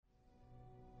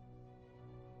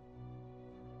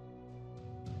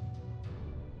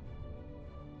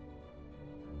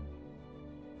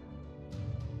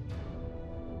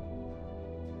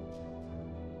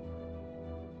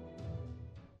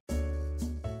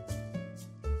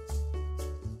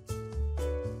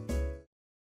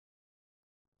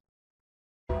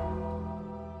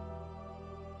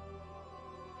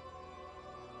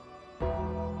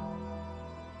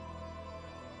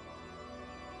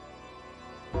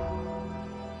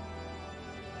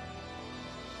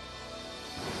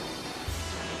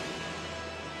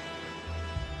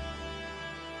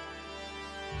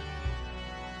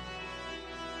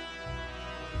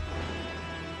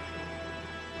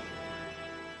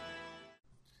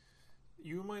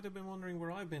might have been wondering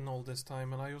where I've been all this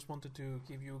time, and I just wanted to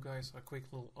give you guys a quick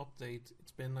little update.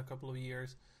 It's been a couple of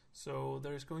years, so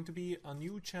there's going to be a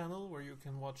new channel where you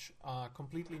can watch a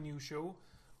completely new show.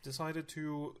 Decided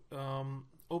to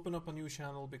open up a new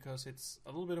channel because it's a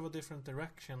little bit of a different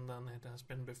direction than it has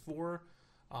been before,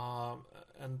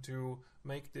 and to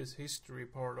make this history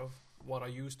part of what I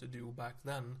used to do back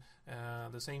then.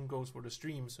 The same goes for the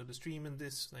stream, so the stream and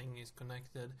this thing is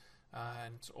connected,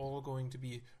 and it's all going to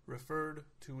be referred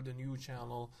to the new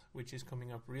channel, which is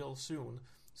coming up real soon.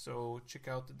 So check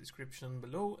out the description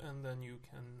below, and then you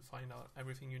can find out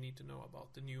everything you need to know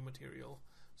about the new material.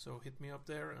 So hit me up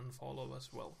there and follow as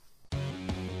well.